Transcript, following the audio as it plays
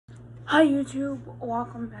Hi YouTube,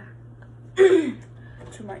 welcome back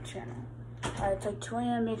to my channel. It's like 2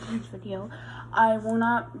 a.m. making this video. I will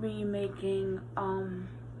not be making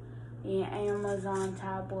the Amazon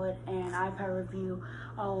tablet and iPad review.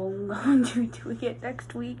 I'm going to do it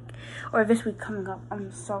next week or this week coming up.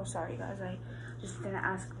 I'm so sorry guys, I just didn't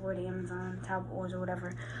ask for the Amazon tablet was or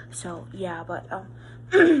whatever. So yeah, but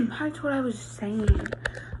back to what I was saying.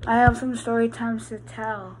 I have some story times to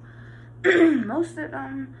tell. Most of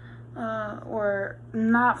them were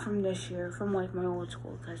not from this year, from like my old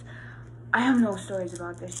school, because I have no stories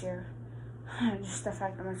about this year. Just the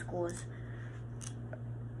fact that my school is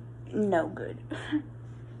no good.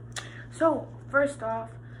 So first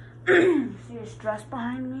off, see this dress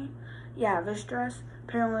behind me? Yeah, this dress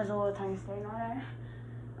apparently there's a little tiny stain on it.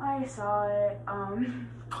 I saw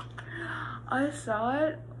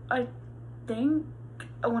it I think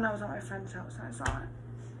when I was at my friend's house. I saw it.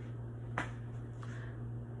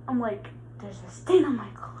 I'm like, there's a stain on my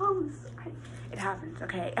clothes. It happens,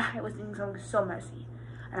 okay? I was doing something so messy,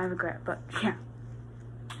 and I regret, but yeah.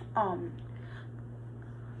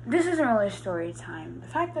 This isn't really a story time. The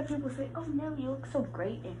fact that people say, oh no, you look so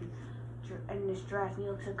great in this dress, and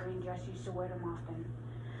you look so great in dress, you used to wear them often.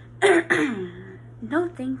 No,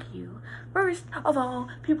 thank you. First of all,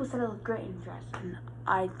 people said I look great in dress, and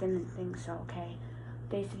I didn't think so, okay?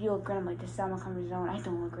 They said, you look great. I'm like, this is out of my comfort zone. I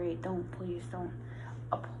don't look great. Please don't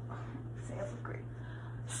say I look great.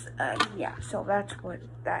 Yeah, so that's what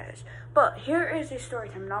that is. But here is a story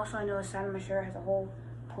time. And also, I know the side of my shirt has a hole.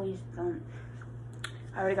 Please don't.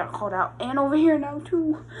 I already got called out. And over here now,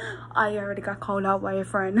 too. I already got called out by a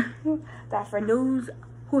friend. That friend knows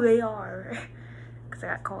who they are. Because I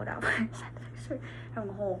got called out by the side of my shirt having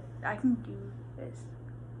a hole. I can do this.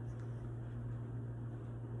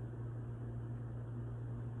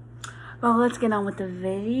 Well, let's get on with the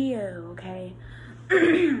video, okay?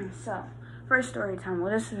 So, first story time.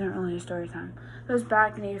 Well, this isn't really a story time. It was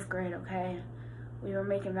back in 8th grade, okay? We were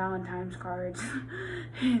making Valentine's cards.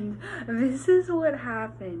 And this is what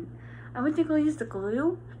happened. I went to go use the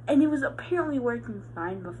glue, and it was apparently working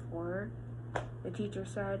fine before, the teacher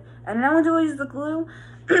said. And then I went to go use the glue.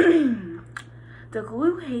 The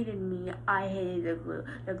glue hated me. I hated the glue.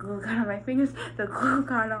 The glue got on my fingers. The glue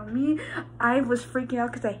got on me. I was freaking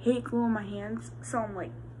out because I hate glue on my hands. So I'm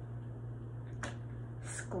like,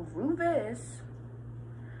 screw this.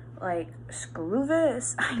 Like, screw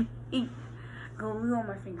this. I hate glue on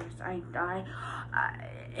my fingers.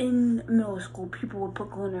 In middle school, people would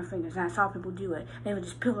put glue on their fingers. And I saw people do it. They would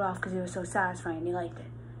just peel it off because it was so satisfying. They liked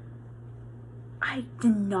it. I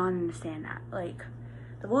did not understand that. Like,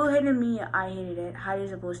 the glue hated me, I hated it. How to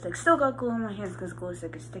use a glue stick. Still got glue on my hands because glue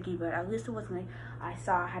stick is sticky, but at least it wasn't like I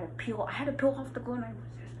had to peel off the glue and I was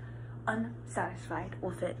just unsatisfied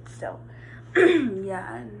with it. So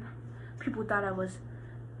yeah, and people thought I was,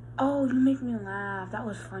 oh, you make me laugh. That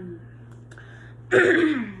was funny.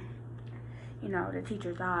 You know, the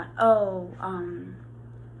teacher thought, oh,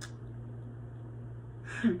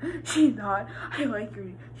 she thought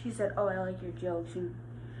she said, oh, I like your jokes and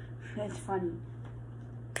it's funny.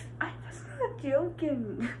 I was not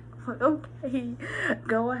joking. But okay,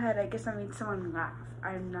 go ahead. I guess I made someone laugh.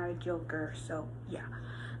 I'm not a joker, so yeah.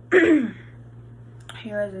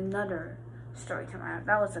 Here is another story time I have.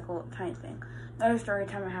 That was like a little tiny thing. Another story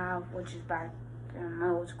time I have, which is back in my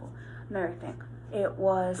old school. Another thing. It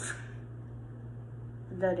was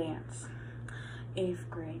the dance. 8th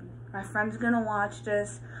grade. My friend's gonna watch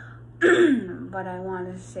this, but I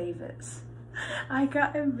want to say this. I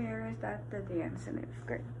got embarrassed at the dance in 8th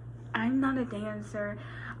grade. I'm not a dancer.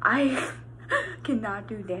 I cannot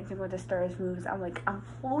do Dancing with the Stars moves. I'm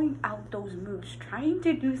pulling out those moves, trying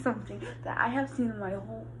to do something that I have seen in my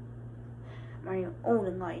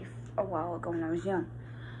own life a while ago when I was young.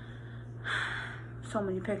 So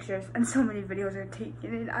many pictures and so many videos are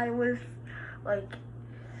taken, and I was like,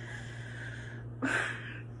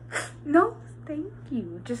 no, thank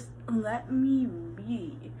you. Just let me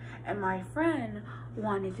be. And my friend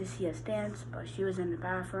wanted to see us dance, but she was in the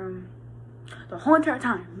bathroom the whole entire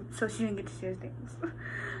time, so she didn't get to see us dance.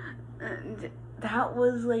 And that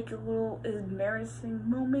was like a little embarrassing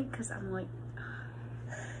moment, because I'm like,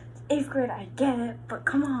 8th grade, I get it, but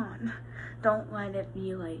come on. Don't let it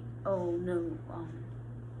be like, oh no,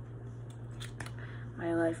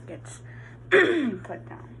 my life gets put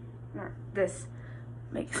down. Or this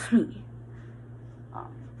makes me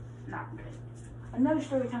not good. Another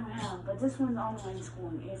story time I have, but this one's online school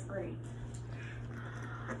in 8th grade.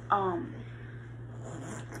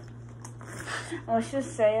 Let's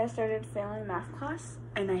just say I started failing math class,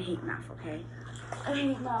 and I hate math, okay? I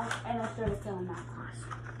hate math, and I started failing math class.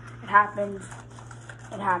 It happens.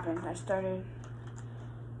 it happened. I started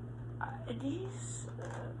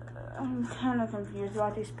I'm kind of confused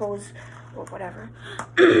about these poses or whatever.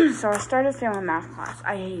 So I started failing math class.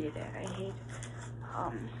 I hated it.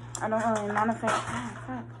 I don't really, I'm not a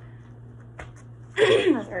fan.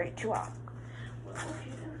 Oh, that's very too loud.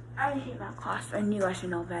 I hate math class. I knew I should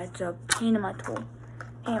know that. It's a pain in my toe.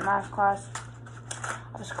 I hate math class.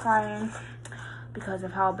 I was crying because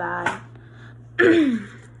of how bad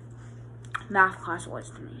math class was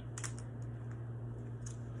to me.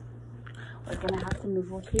 We're gonna have to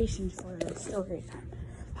move locations for the story time.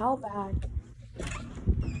 How bad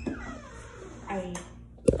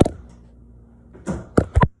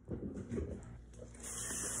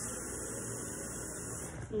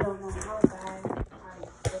you don't know how bad I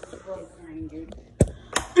was broken, dude.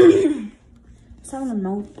 I was having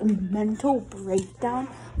a mental breakdown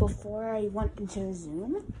before I went into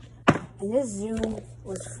Zoom. And this Zoom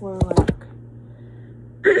was for like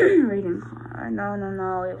reading.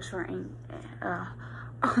 No, it was for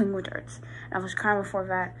language arts. I was crying before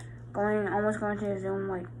that. Almost going to the Zoom,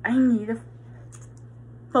 like, I need to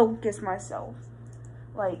focus myself.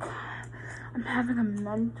 Like, I'm having a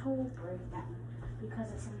mental breakdown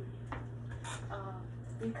because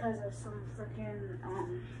of some freaking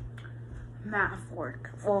math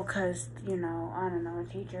work. Well, because, you know, I don't know,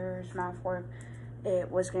 teachers, math work,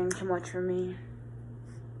 it was getting too much for me.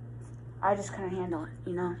 I just couldn't handle it,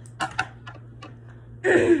 you know.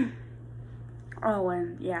 Oh,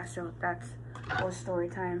 and yeah, so that's was story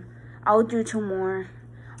time. I'll do 2 more.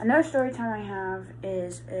 Another story time I have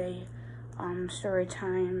is a story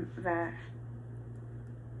time that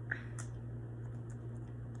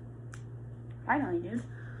finally, dude.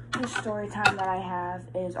 This story time that I have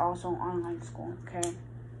is also online school, okay?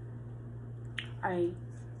 I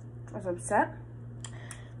was upset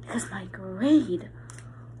because my grade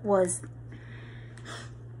was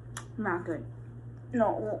not good.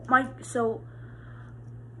 No,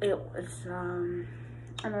 it's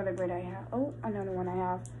another grade I have. Oh, another one I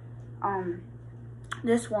have.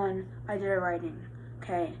 This one I did a writing.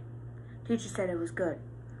 Okay, teacher said it was good.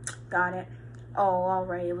 Got it. Oh, all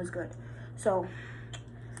right, it was good. So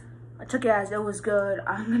I took it as it was good.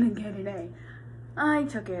 I'm gonna get an A. I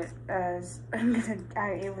took it as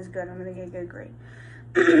it was good. I'm gonna get a good grade.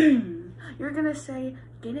 You're gonna say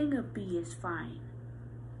getting a B is fine.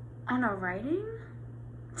 On a writing,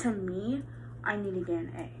 to me, I need to get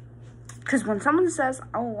an A. Because when someone says,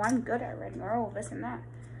 oh, I'm good at writing, or oh, this and that,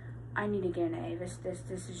 I need to get an A. This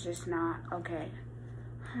is just not okay.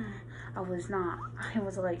 I was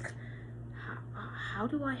like, how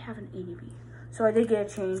do I have an A to B? So I did get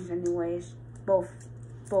it changed anyways. Both.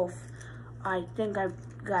 I think I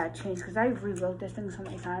got it changed because I rewrote this thing so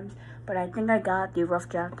many times. But I think I got the rough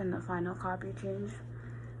draft and the final copy changed.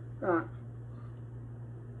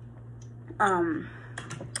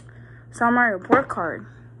 Saw my report card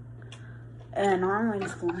and online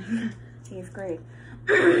schooling, 8th grade.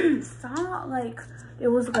 Saw like it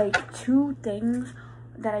was like 2 things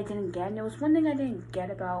that I didn't get. And there was one thing I didn't get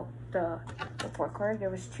about the report card. There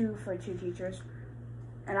was 2 for 2 teachers,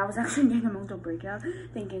 and I was actually getting a mental breakdown,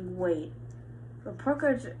 thinking, wait, report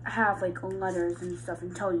cards have like letters and stuff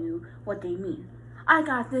and tell you what they mean. I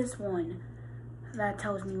got this one that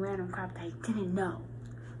tells me random crap that I didn't know.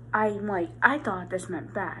 I'm like, I thought this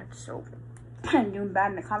meant bad, so I'm doing bad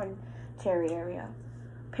in the commentary area.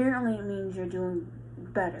 Apparently it means you're doing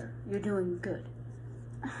better. You're doing good.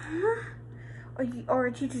 Or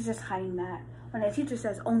a teacher's just hiding that. When a teacher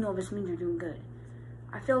says, oh no, this means you're doing good.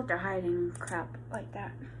 I feel like they're hiding crap like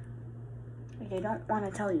that. Like they don't want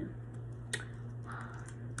to tell you.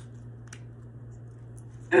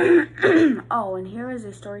 Oh, and here is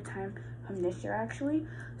a story time from this year actually.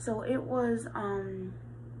 So it was,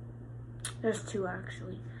 there's 2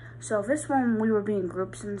 actually. So this one, we were being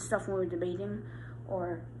groups and stuff when we were debating,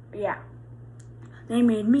 or, yeah. They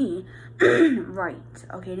made me write,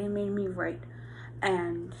 okay? They made me write,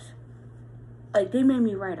 and, like, they made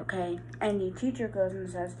me write, okay? And the teacher goes and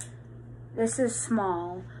says, this is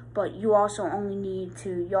small, but you also only needed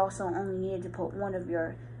to put one of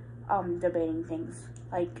your, debating things,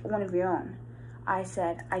 like, one of your own. I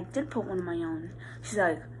said, I did put one of my own. She's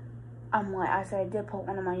like, I said, I did put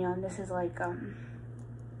one of my own. This is like,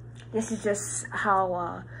 this is just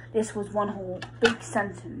how, this was one whole big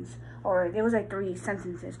sentence. Or there was like 3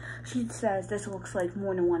 sentences. She says, this looks like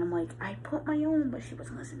more than one. I'm like, I put my own, but she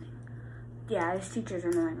wasn't listening. Yeah, this teacher's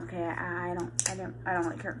annoying, okay? I don't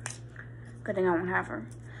like her. Good thing I won't have her.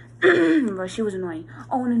 But she was annoying.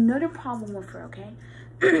 Oh, and another problem with her, okay?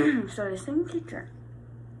 So the same teacher,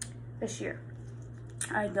 this year,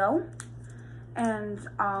 I go, and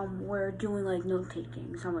we're doing like note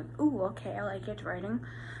taking. So I'm like, ooh, okay, I like it, writing.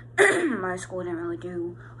 My school didn't really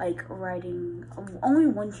do like writing. Only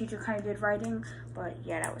one teacher kind of did writing, but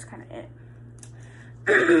yeah, that was kind of it.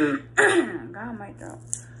 God, my throat.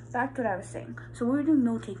 Back to what I was saying. So we were doing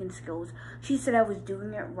note taking skills. She said I was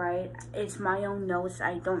doing it right. It's my own notes.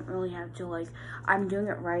 I don't really have to like. I'm doing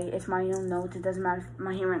it right. It's my own notes. It doesn't matter if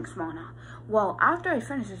my handwriting's small enough. Well, after I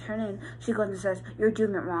finish to turn in, she goes and says, "You're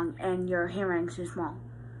doing it wrong, and your handwriting's too small."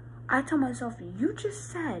 I tell myself, "You just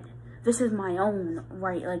said this is my own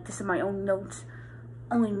right. Like this is my own notes,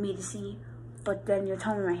 only me to see. But then you're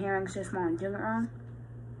telling me my handwriting's too small and doing it wrong."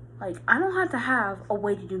 Like, I don't have to have a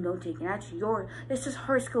way to do note-taking. That's it's just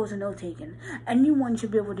her skills of note-taking. Anyone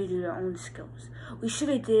should be able to do their own skills. We should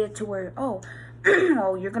have did it to where, oh,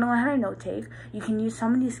 well, you're going to learn how to note-take. You can use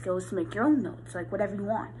some of these skills to make your own notes, like whatever you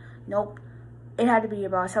want. Nope. It had to be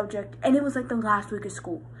about a subject, and it was like the last week of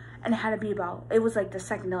school. And it was like the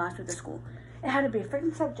second to last week of school. It had to be a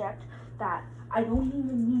freaking subject that I don't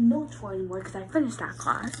even need notes for anymore because I finished that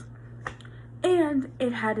class. And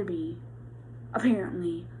it had to be,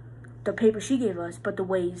 apparently, the paper she gave us, but the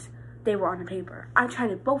ways they were on the paper. I tried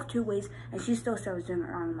it both 2 ways, and she still said I was doing it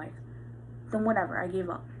wrong. I'm like, then whatever, I gave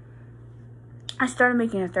up. I started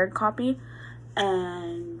making a 3rd copy,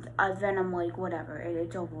 and then I'm like, whatever,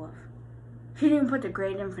 it's over with. She didn't even put the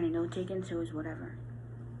grade in for the note taken, so it was whatever.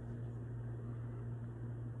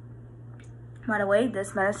 By the way,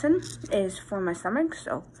 this medicine is for my stomach,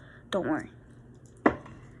 so don't worry.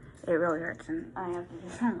 It really hurts, and I have to do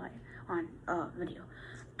something on video.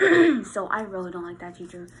 So I really don't like that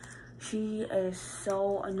teacher. She is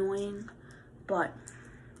so annoying, but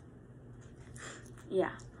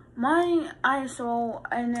yeah.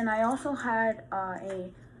 And then I also had a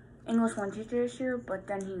English 1 teacher this year, but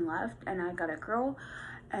then he left, and I got a girl,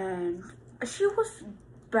 and she was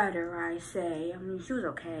better, I say. I mean, she was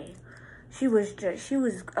okay. She was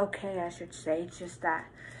okay, I should say. It's just that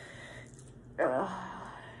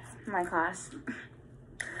my class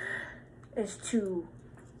is too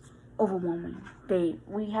overwhelming.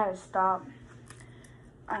 We had to stop.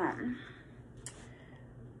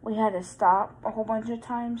 We had to stop a whole bunch of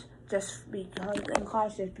times just because in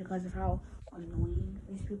class, just because of how annoying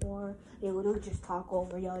these people are. They literally just talk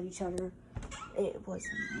over, yell at each other. It was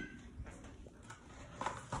annoying.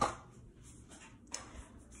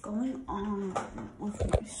 Going on with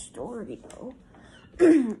my story though.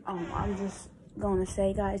 I'm just going to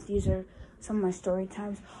say, guys, these are some of my story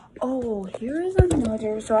times. Oh, here is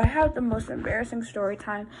another. So I have the most embarrassing story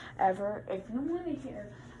time ever. If you want to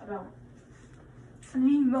hear about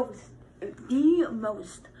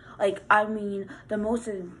the most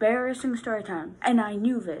embarrassing story time, and I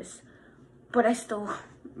knew this, but I still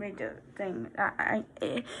made the thing.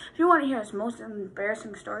 If you want to hear this most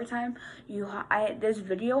embarrassing story time, this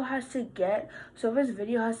video has to get around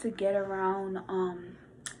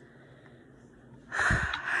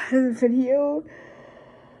this video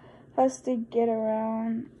has to get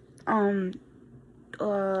around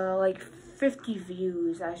like 50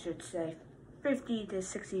 views, I should say. 50 to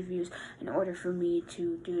 60 views in order for me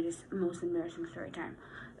to do this most embarrassing story time.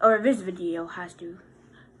 Or this video has to.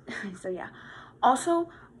 So yeah. Also,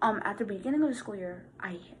 at the beginning of the school year,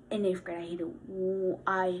 in 8th grade,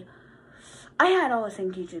 I had all the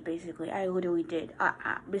same teachers basically. I literally did.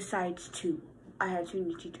 Besides 2. I had 2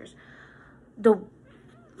 new teachers. The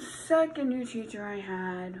second new teacher I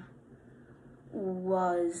had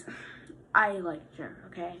I liked her,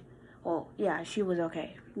 okay? Well, yeah, she was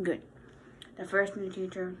okay. Good. The first new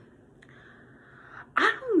teacher,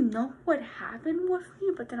 I don't know what happened with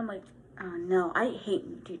me, but then I'm like, oh no, I hate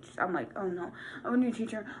new teachers. I'm like, oh no, I'm a new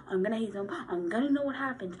teacher. I'm gonna hate them. I'm gonna know what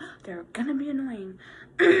happens. They're gonna be annoying.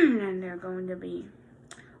 And they're going to be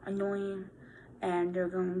annoying. And they're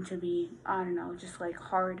going to be, I don't know, just like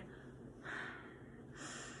hard.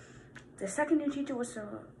 The second new teacher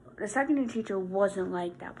wasn't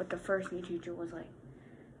like that, but the first new teacher was like,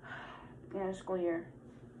 yeah, school year.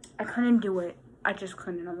 I couldn't do it. I just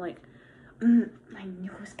couldn't. I'm like, I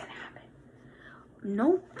knew it was gonna happen.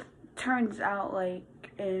 Nope. Turns out, like,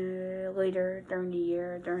 later during the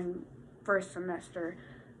year, during first semester,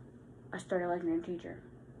 I started liking the teacher.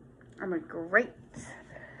 I'm like, great.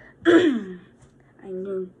 I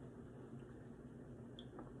knew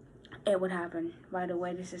it would happen. By the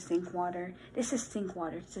way, this is sink water. This is sink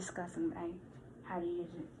water. It's disgusting. I had to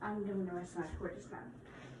use it. I'm doing the rest of my squirt just now.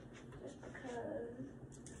 Just because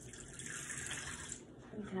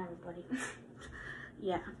you can have it, buddy.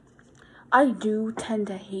 Yeah. I do tend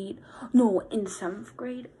to hate, no, in 7th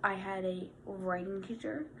grade, I had a writing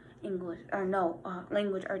teacher,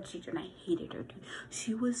 language arts teacher, and I hated her, dude.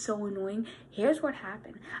 She was so annoying. Here's what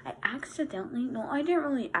happened. I didn't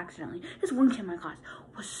really accidentally. This one kid in my class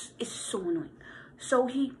is so annoying. So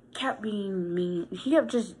he kept being mean. He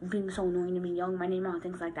kept just being so annoying to me, yelling my name out,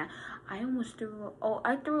 things like that. I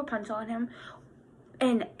threw a pencil at him.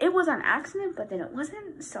 And it was on accident, but then it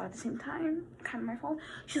wasn't. So at the same time, kind of my fault.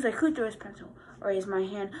 She's like, who threw his pencil? I raised my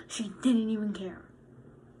hand. She didn't even care.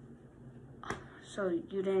 So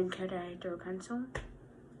you didn't care that I threw a pencil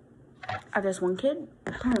at this one kid?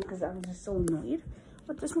 Because I was just so annoyed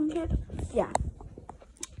with this one kid. Yeah.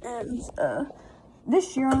 And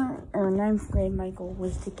this year, or 9th grade, my goal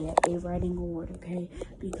was to get a writing award, okay?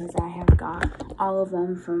 Because I have got all of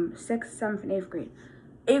them from 6th, 7th, and 8th grade.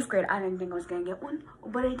 8th grade, I didn't think I was going to get one,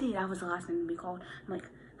 but I did. I was the last thing to be called. I'm like,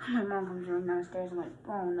 my mom comes running downstairs. I'm like,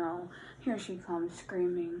 oh no, here she comes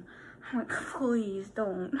screaming. I'm like, please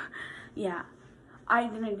don't. Yeah, I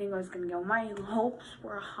didn't think I was going to get one. My hopes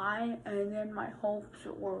were high, and then my hopes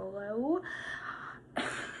were low.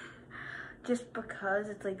 Just because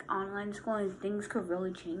it's like online school and things could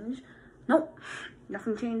really change. Nope,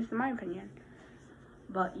 nothing changed in my opinion.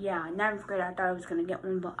 But yeah, 9th grade, I thought I was going to get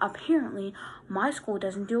one. But apparently, my school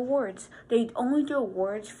doesn't do awards. They only do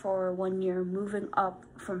awards for 1 year, moving up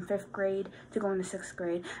from 5th grade to going to 6th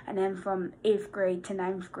grade. And then from 8th grade to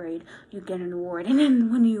 9th grade, you get an award. And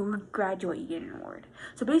then when you graduate, you get an award.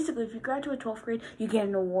 So basically, if you graduate 12th grade, you get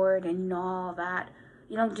an award and all that.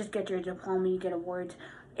 You don't just get your diploma, you get awards.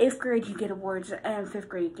 8th grade, you get awards. And 5th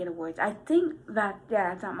grade, you get awards. I think that, yeah,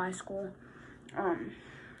 that's not my school.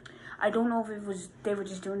 I don't know if they were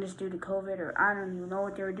just doing this due to COVID, or I don't even know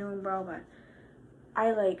what they were doing, bro, but I,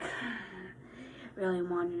 like, really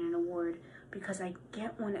wanted an award because I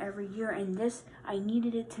get one every year, and this, I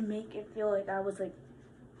needed it to make it feel like I was, like,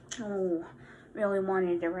 oh, really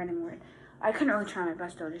wanted the writing award. I couldn't really try my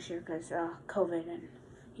best, though, this year because COVID, and,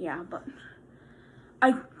 yeah, but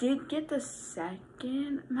I did get the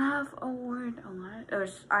 2nd math award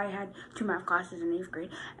I had 2 math classes in 8th grade,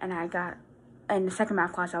 and in the 2nd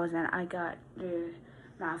math class I was in, I got the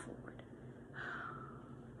math award.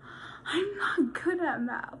 I'm not good at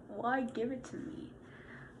math. Why give it to me?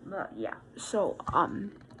 But yeah, so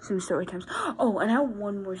some story times. Oh, and I have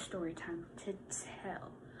one more story time to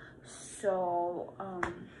tell. So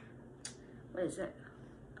what is it?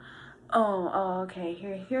 Oh, okay.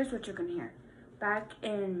 Here's what you're gonna hear. Back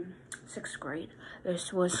in 6th grade,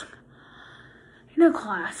 this was in a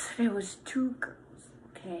class. There was 2 girls.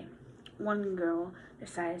 Okay. One girl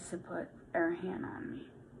decided to put her hand on me.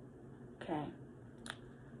 Okay.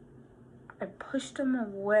 I pushed him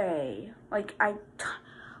away. Like, I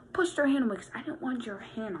pushed her hand away because I didn't want your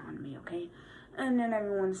hand on me, okay? And then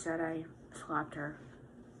everyone said I slapped her.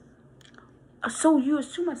 So you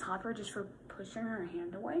assume I slapped her just for pushing her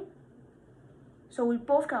hand away? So we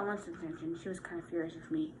both got Lynch's attention. She was kind of furious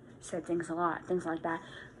with me. Said things a lot, things like that.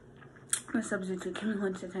 The substitute gave me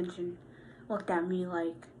Lynch's attention. Looked at me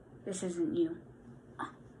like, this isn't you.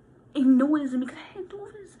 No, it isn't because I didn't do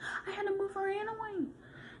this. I had to move her hand away.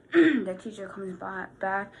 The teacher comes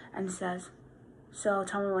back and says, so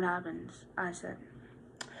tell me what happens. I said,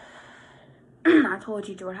 I told the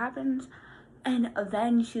teacher what happens. And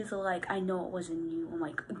then she's like, I know it wasn't you. I'm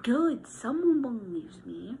like, good, someone believes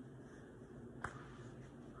me.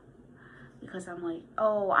 Because I'm like,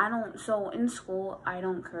 so in school, I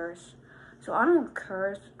don't curse. So I don't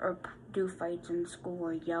curse or do fights in school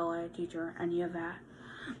or yell at a teacher or any of that.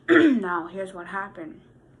 Now, here's what happened.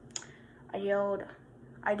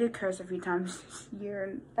 I did curse a few times this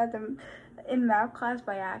year in math class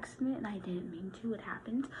by accident, and I didn't mean to, it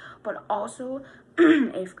happened. But also,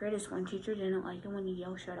 8th grade, this one teacher didn't like it when you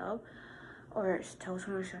yell shut up or tell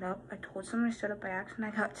someone to shut up. I told someone to shut up by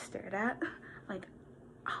accident, I got stared at. Like,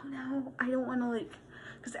 oh no, I don't want to, like,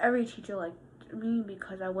 because every teacher liked me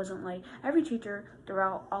because I wasn't like, every teacher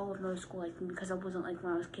throughout all of middle school liked me because I wasn't like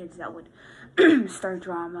one of those kids that would start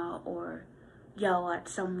drama or yell at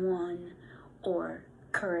someone or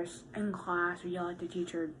curse in class or yell at the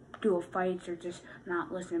teacher, do a fight or just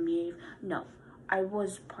not listen and behave. No, I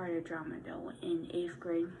was part of drama though in 8th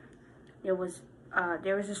grade. There was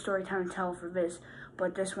a story time to tell for this,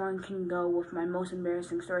 but this one can go with my most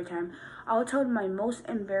embarrassing story time. I'll tell my most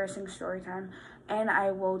embarrassing story time, and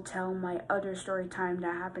I will tell my other story time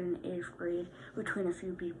that happened in 8th grade between a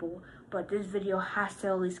few people. But this video has to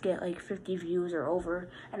at least get like 50 views or over,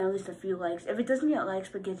 and at least a few likes. If it doesn't get likes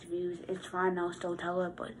but gets views, it's fine. I'll still tell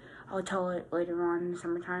it, but I'll tell it later on in the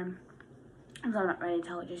summertime. I'm not ready to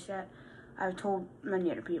tell it just yet. I've told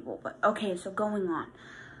many other people, but okay. So going on.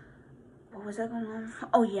 What was that going on?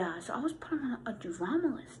 Oh yeah, so I was put on a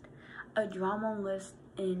drama list. A drama list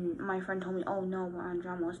and my friend told me, oh no, we're on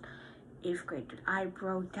drama list. 8th grade. I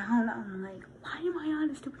broke down. I'm like, why am I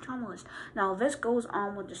on a stupid drama list? Now, this goes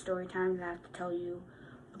on with the story time that I have to tell you,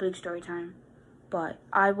 a big story time. But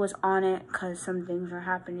I was on it because some things were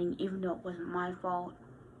happening, even though it wasn't my fault.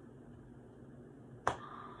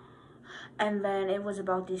 And then it was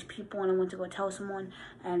about these people, and I went to go tell someone,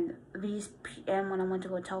 and when I went to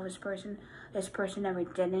go tell this person never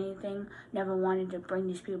did anything, never wanted to bring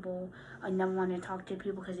these people, never wanted to talk to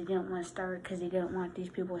people because they didn't want to start, because they didn't want these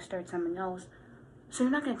people to start something else. So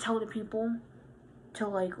you're not going to tell the people to,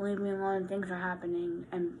 like, leave me alone, things are happening,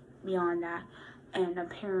 and beyond that. And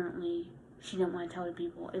apparently, she didn't want to tell the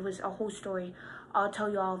people. It was a whole story. I'll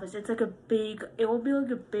tell you all of this. It will be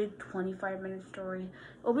like a big 25-minute story.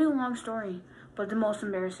 It'll be a long story, but the most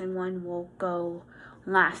embarrassing one will go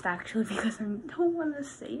last, actually, because I don't want to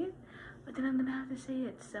say it, but then I'm going to have to say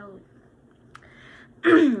it, so,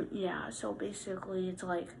 yeah, so basically, it's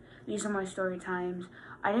like, these are my story times.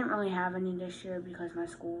 I didn't really have any this year because my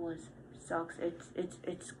school sucks.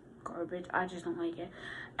 It's garbage. I just don't like it.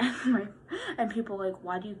 And people are like,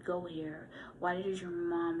 why do you go here? Why did your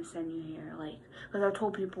mom send you here? Like, because I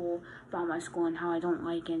told people about my school and how I don't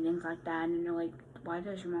like it and things like that, and they're like, why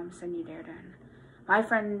does your mom send you there then? My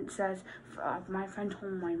friend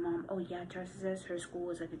told my mom, oh yeah, Jess says her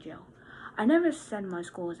school is like a jail. I never said my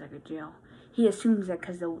school is like a jail. He assumes that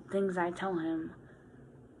because the things I tell him,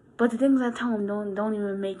 but the things I tell him don't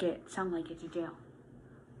even make it sound like it's a jail.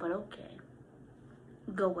 But okay,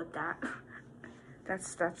 go with that.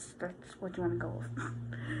 That's what you want to go with.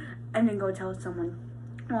 And then go tell someone,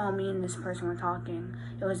 well, me and this person were talking.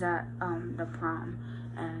 It was at the prom,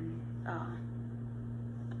 and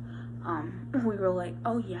we were like,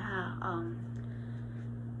 oh yeah,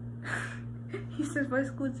 he says my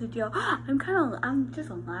school's a jail. I'm just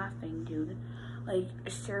laughing, dude. Like,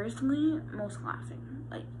 seriously, most laughing.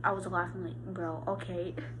 Like, I was laughing like, bro,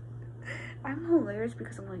 okay. I'm hilarious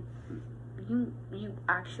because I'm like, you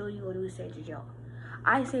actually literally say it's a jail.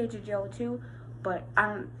 I say it's a jail too, but I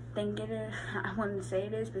don't think it is. I wouldn't say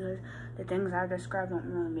it is because the things I described don't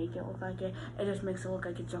really make it look like it. It just makes it look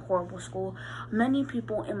like it's a horrible school. Many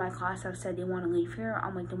people in my class have said they want to leave here.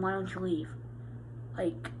 I'm like, then why don't you leave?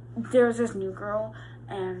 Like, there's this new girl,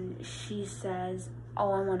 and she says,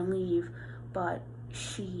 oh, I want to leave, but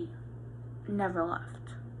she never left.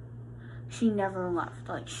 She never left.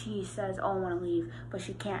 Like, she says, oh, I want to leave, but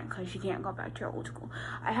she can't because she can't go back to her old school.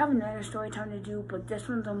 I have another story time to do, but this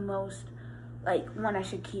one's the most, like, one I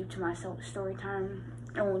should keep to myself story time.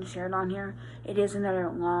 I won't share it on here. It is another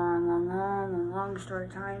long story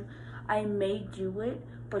time. I may do it,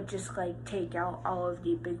 but just, like, take out all of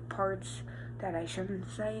the big parts that I shouldn't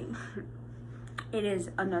say. It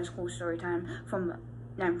is another school story time from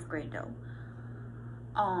 9th grade, though.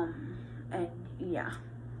 And, yeah.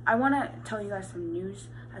 I want to tell you guys some news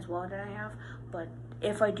as well that I have, but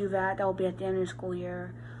if I do that, that will be at the end of the school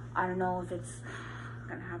year. I don't know if it's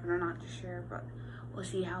going to happen or not this year, but we'll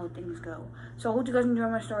see how things go. So I hope you guys enjoy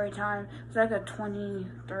my story time. It's like a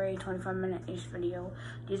 23, 25-minute-ish video.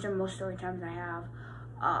 These are most story times I have.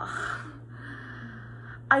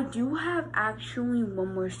 I do have actually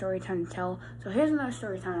one more story time to tell. So here's another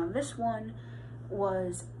story time. Now, this one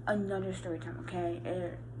was another story time, okay?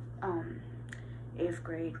 8th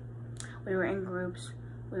grade. We were in groups.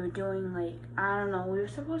 We were doing, like, I don't know, we were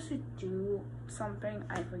supposed to do something.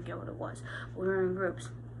 I forget what it was. We were in groups.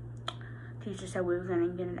 Teacher said we were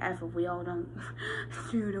going to get an F if we all don't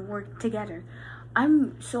do the work together.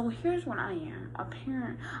 So here's what I am. A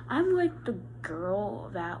parent. I'm like the girl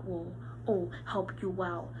that will, help you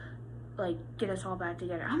out. Like, get us all back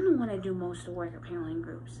together. I'm the one that do most of the work, apparently, in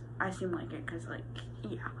groups. I seem like it, because, like,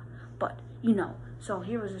 yeah. But, you know. So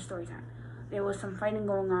here was the story time. There was some fighting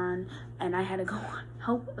going on, and I had to go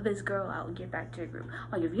help this girl out and get back to the group.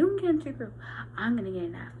 Like, if you don't get into the group, I'm going to get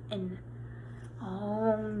an F. And,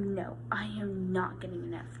 oh, no. I am not getting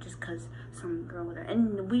an F just because some girl with her.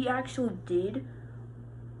 And we actually did.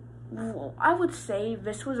 Well, I would say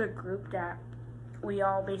this was a group that we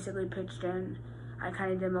all basically pitched in. I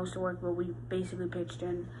kind of did most of the work, but we basically pitched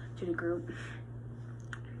in to the group.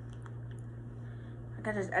 I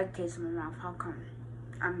got this egg taste in my mouth. How come?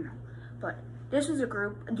 I don't know. But this was a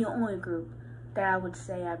group, the only group that I would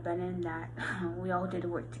say I've been in that we all did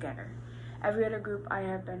work together. Every other group I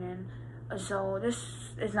have been in, so this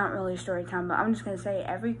is not really a story time, but I'm just going to say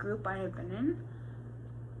every group I have been in,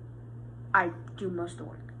 I do most of the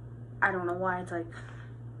work. I don't know why, it's like,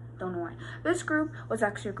 don't know why. This group was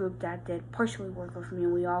actually a group that did partially work with me,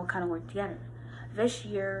 and we all kind of worked together. This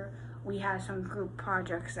year, we had some group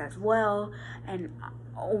projects as well, and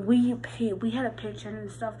we had a pitch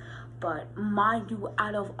and stuff, But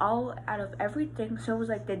out of everything, so it was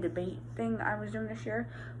like the debate thing I was doing this year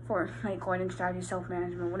for like learning strategy,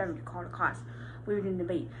 self-management, whatever you call the class. We were doing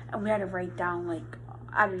debate, and we had to write down, like,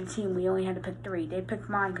 out of the team, we only had to pick 3. They picked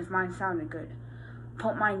mine because mine sounded good.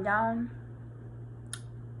 Put mine down.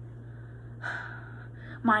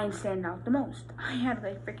 Mine stand out the most. I had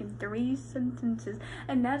like freaking 3 sentences,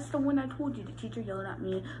 and that's the one I told you. The teacher yelled at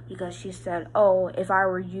me because she said, "Oh, if I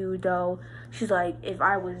were you, though," she's like, "if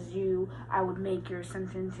I was you, I would make your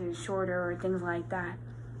sentences shorter or things like that."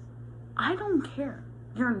 I don't care.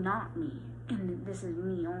 You're not me, and this is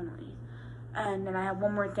me only. And then I have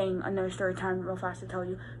one more thing, another story time, real fast to tell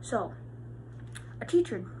you. So, a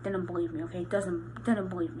teacher didn't believe me. Okay, didn't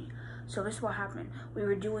believe me. So this is what happened. We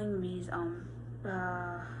were doing these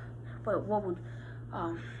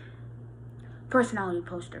personality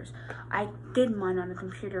posters. I did mine on the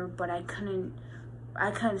computer, but I couldn't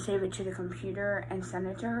save it to the computer and send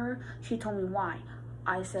it to her. She told me why.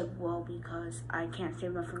 I said, well, because I can't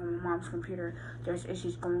save nothing on my mom's computer. There's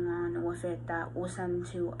issues going on with it that we'll send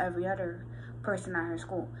to every other person at her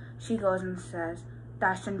school. She goes and says,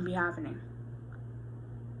 that shouldn't be happening.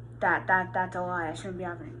 That's a lie. That shouldn't be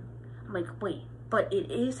happening. I'm like, wait, but it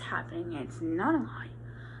is happening. It's not a lie.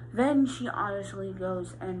 Then she honestly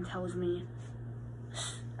goes and tells me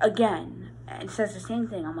again and says the same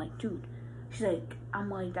thing. I'm like, dude. She's like,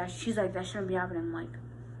 that shouldn't be happening. I'm like,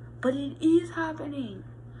 but it is happening.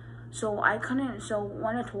 So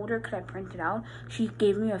when I told her, could I print it out? She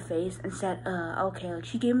gave me a face and said, okay. Like,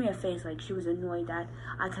 she gave me a face like she was annoyed that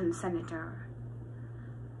I couldn't send it to her.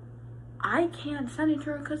 I can't send it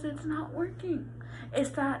to her because it's not working.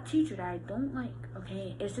 It's that teacher that I don't like,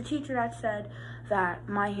 okay? It's the teacher that said that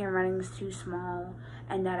my handwriting is too small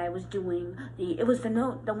and that I was doing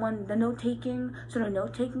the note-taking, so the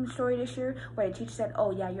note-taking story this year where the teacher said,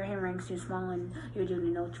 oh yeah, your handwriting's too small and you're doing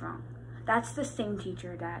the notes wrong. That's the same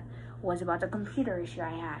teacher that was about the computer issue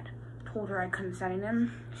I had. Told her I couldn't send it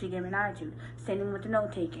in, she gave me an attitude. Same thing with the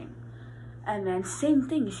note-taking. And then same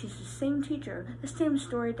thing, she's the same teacher. The same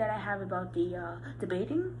story that I have about the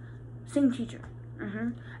debating, same teacher.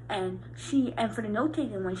 And for the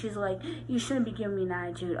note-taking one, she's like, you shouldn't be giving me an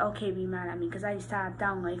attitude. Okay, be mad at me, because I sat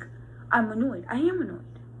down like, I'm annoyed. I am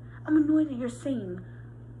annoyed. I'm annoyed that you're saying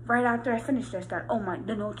right after I finished this that, oh,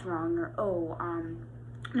 the note's wrong, or oh,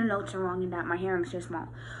 the notes are wrong and that my handwriting's too small.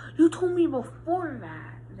 You told me before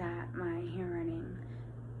that my handwriting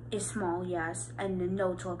is small, yes, and the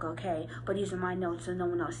notes look okay, but these are my notes so no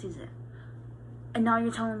one else sees it. And now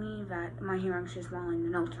you're telling me that my handwriting's too small and the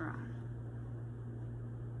notes are wrong.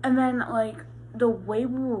 And then, like, the way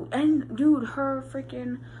dude, her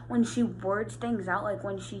freaking, when she words things out, like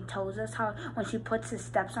when she tells us when she puts the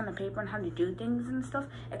steps on the paper and how to do things and stuff,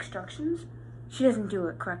 instructions, she doesn't do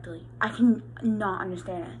it correctly. I can not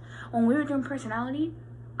understand it. When we were doing personality,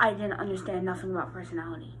 I didn't understand nothing about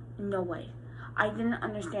personality. No way. I didn't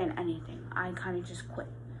understand anything. I kind of just quit.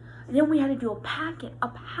 And then we had to do a packet.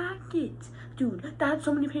 Dude, that had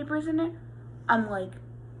so many papers in it. I'm like,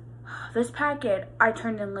 this packet, I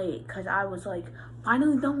turned in late because I was like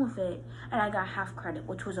finally done with it. And I got half credit,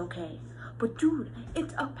 which was okay. But dude,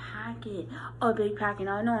 it's a packet. A big packet.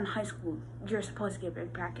 Now, I know in high school, you're supposed to get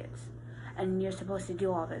big packets. And you're supposed to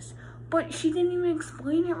do all this. But she didn't even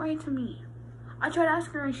explain it right to me. I tried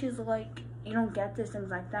asking her and she's like, you don't get this, things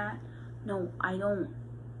like that. No, I don't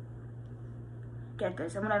get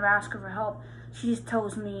this. And whenever I ask her for help, she just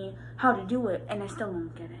tells me how to do it, and I still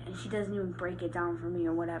don't get it. And she doesn't even break it down for me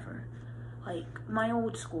or whatever. Like, my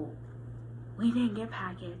old school, we didn't get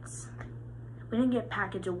packets. We didn't get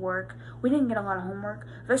packets of work. We didn't get a lot of homework.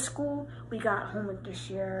 This school, we got homework this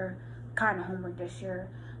year, kind of homework this year.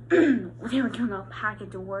 They were giving out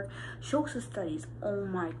packets of work. Social studies, oh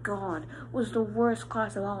my god, was the worst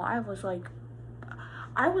class of all. I was like,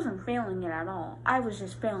 I wasn't failing it at all. I was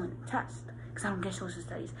just failing the test because I don't get social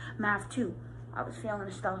studies. Math too. I was failing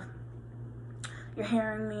the stuff. You're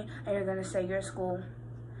hearing me and you're gonna say your school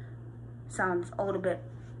sounds a little bit,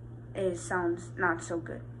 it sounds not so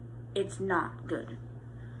good. It's not good.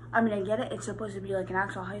 I mean, I get it. It's supposed to be like an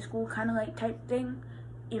actual high school kind of like type thing,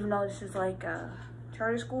 even though this is like a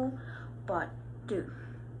charter school. But dude,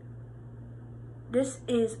 this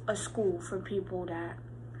is a school for people that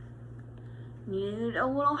need a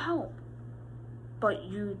little help, but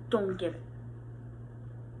you don't give it.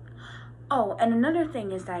 Oh, and another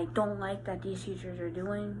thing is that I don't like that these teachers are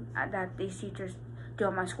doing, that these teachers do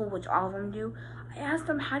at my school, which all of them do. I asked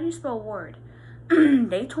them, how do you spell word?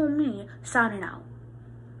 They told me, sound it out.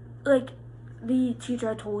 Like, the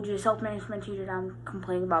teacher I told you, self-management teacher that I'm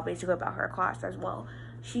complaining about, basically about her class as well.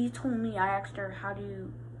 She told me, I asked her, how do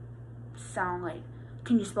you sound like,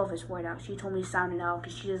 can you spell this word out? She told me to sound it out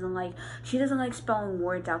because she doesn't like spelling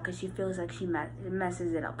words out because she feels like she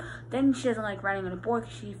messes it up. Then she doesn't like writing on a board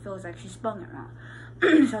because she feels like she's spelling it wrong.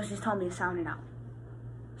 So she's told me to sound it out.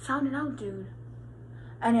 Sound it out, dude.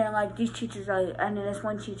 And then, like, these teachers, and then this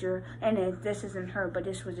one teacher, and then this isn't her, but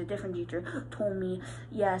this was a different teacher, told me,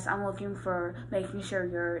 yes, I'm looking for making sure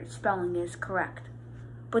your spelling is correct.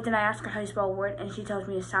 But then I ask her how you spell a word, and she tells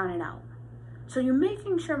me to sound it out. So you're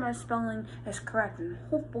making sure my spelling is correct, and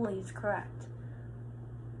hopefully it's correct.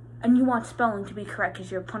 And you want spelling to be correct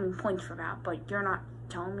because you're putting points for that, but you're not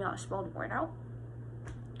telling me how to spell the word out.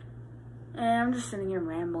 And I'm just sitting here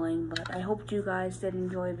rambling, but I hope you guys did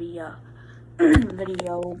enjoy the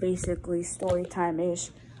video, basically story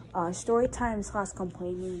time-ish. Story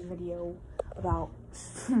time/complaining video about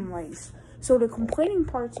rice. So the complaining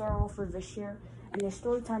parts are all for this year, and the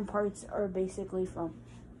story time parts are basically from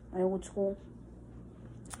my old school.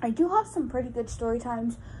 I do have some pretty good story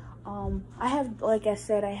times. I have, like I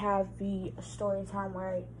said, I have the story time where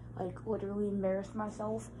I like literally embarrassed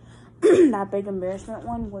myself. That big embarrassment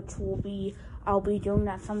one, which I'll be doing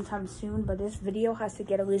that sometime soon, but this video has to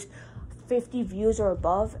get at least 50 views or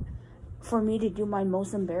above for me to do my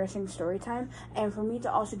most embarrassing story time, and for me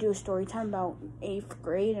to also do a story time about 8th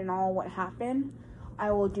grade and all what happened.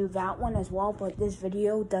 I will do that one as well, but this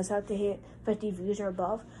video does have to hit 50 views or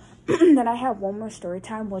above. Then I have one more story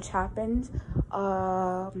time, which happened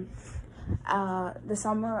the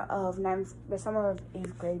summer of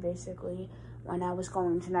 8th grade, basically, when I was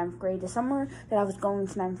going to 9th grade. The summer that I was going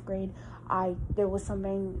to 9th grade, there was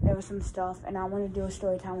some stuff, and I want to do a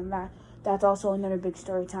story time on that. That's also another big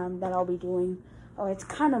story time that I'll be doing. It's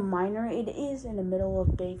kind of minor. It is in the middle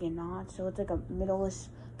of big and not, so it's like a middle-ish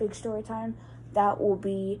big story time. That will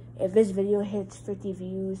be, if this video hits 50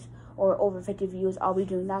 views or over 50 views, I'll be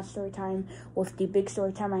doing that story time with the big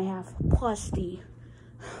story time I have, plus the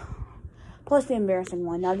embarrassing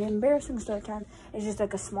one. Now, the embarrassing story time is just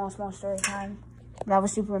like a small story time. But I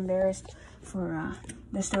was super embarrassed for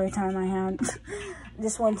the story time I had.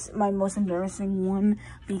 This one's my most embarrassing one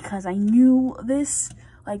because I knew this.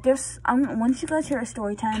 Like, once you guys hear a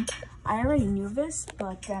story time, I already knew this,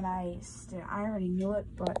 but then I already knew it,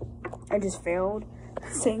 but I just failed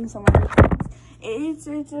saying some other things.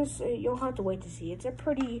 It's just, you'll have to wait to see.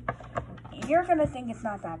 You're gonna think it's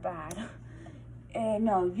not that bad.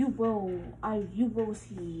 No, you will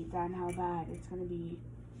see then how bad it's gonna be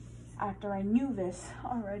after I knew this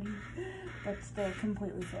already, but still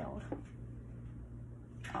completely failed.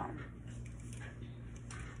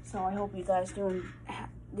 So I hope you guys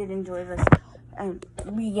did enjoy this. And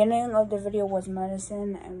the beginning of the video was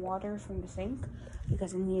medicine and water from the sink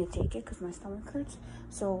because I need to take it because my stomach hurts.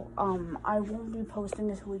 So I won't be posting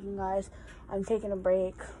this weekend, guys. I'm taking a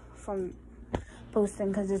break from posting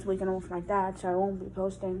because this weekend I'm with my dad, so I won't be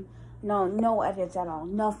posting. No edits at all.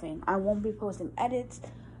 Nothing. I won't be posting edits.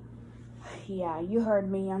 Yeah, you heard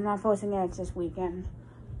me. I'm not posting edits this weekend.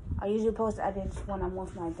 I usually post edits when I'm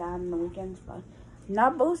with my dad on the weekends, but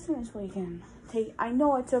not posting this weekend. I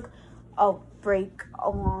know I took a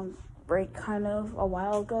long break kind of a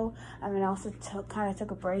while ago. I mean, I also kind of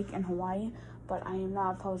took a break in Hawaii, but I am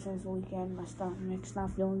not posting this weekend. My stomach's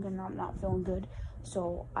not feeling good, and I'm not feeling good.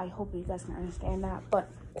 So I hope you guys can understand that. But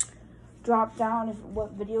drop down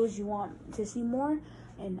what videos you want to see more,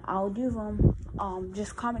 and I'll do them.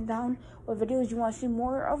 Just comment down what videos you want to see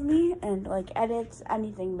more of me, and like edits,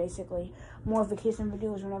 anything basically. More vacation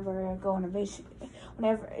videos whenever I go on a vacation.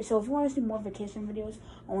 So if you want to see more vacation videos,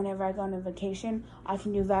 or whenever I go on a vacation, I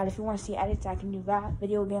can do that. If you want to see edits, I can do that.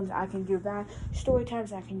 Video games, I can do that. Story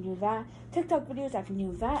times, I can do that. TikTok videos, I can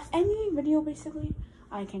do that. Any video basically,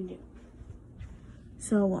 I can do.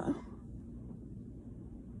 So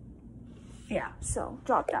yeah. So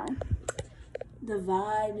drop down. The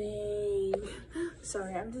vibing.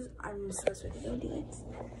 Sorry, I'm just supposed to do it.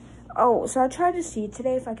 Oh, so I tried to see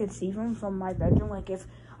today if I could see them from my bedroom. Like if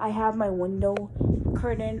I have my window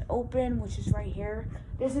curtain open, which is right here.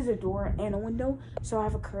 This is a door and a window, so I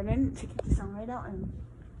have a curtain to keep the sunlight out and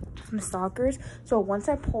some stalkers. So once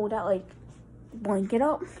I pulled that like blanket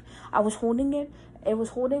up, I was holding it. It was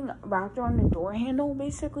holding wrapped around the door handle,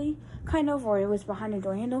 basically, kind of, or it was behind the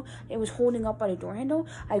door handle. It was holding up by the door handle.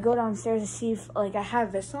 I go downstairs to see if, like, I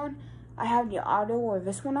have this on. I have the auto or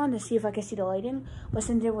this one on to see if I can see the lighting. But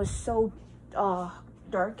since it was so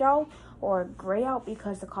dark out or gray out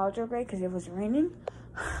because the clouds are gray because it was raining,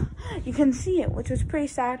 you couldn't see it, which was pretty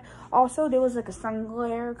sad. Also, there was like a sun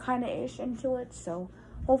glare kind of ish into it. So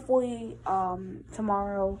hopefully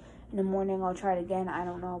tomorrow in the morning I'll try it again. I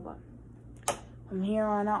don't know, but from here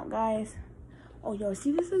on out, guys. Oh, yo,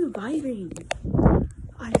 see, this is vibing.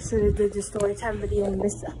 I should have did the story time video in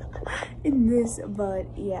this, but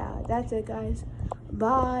yeah, that's it, guys.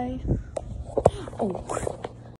 Bye. Oh.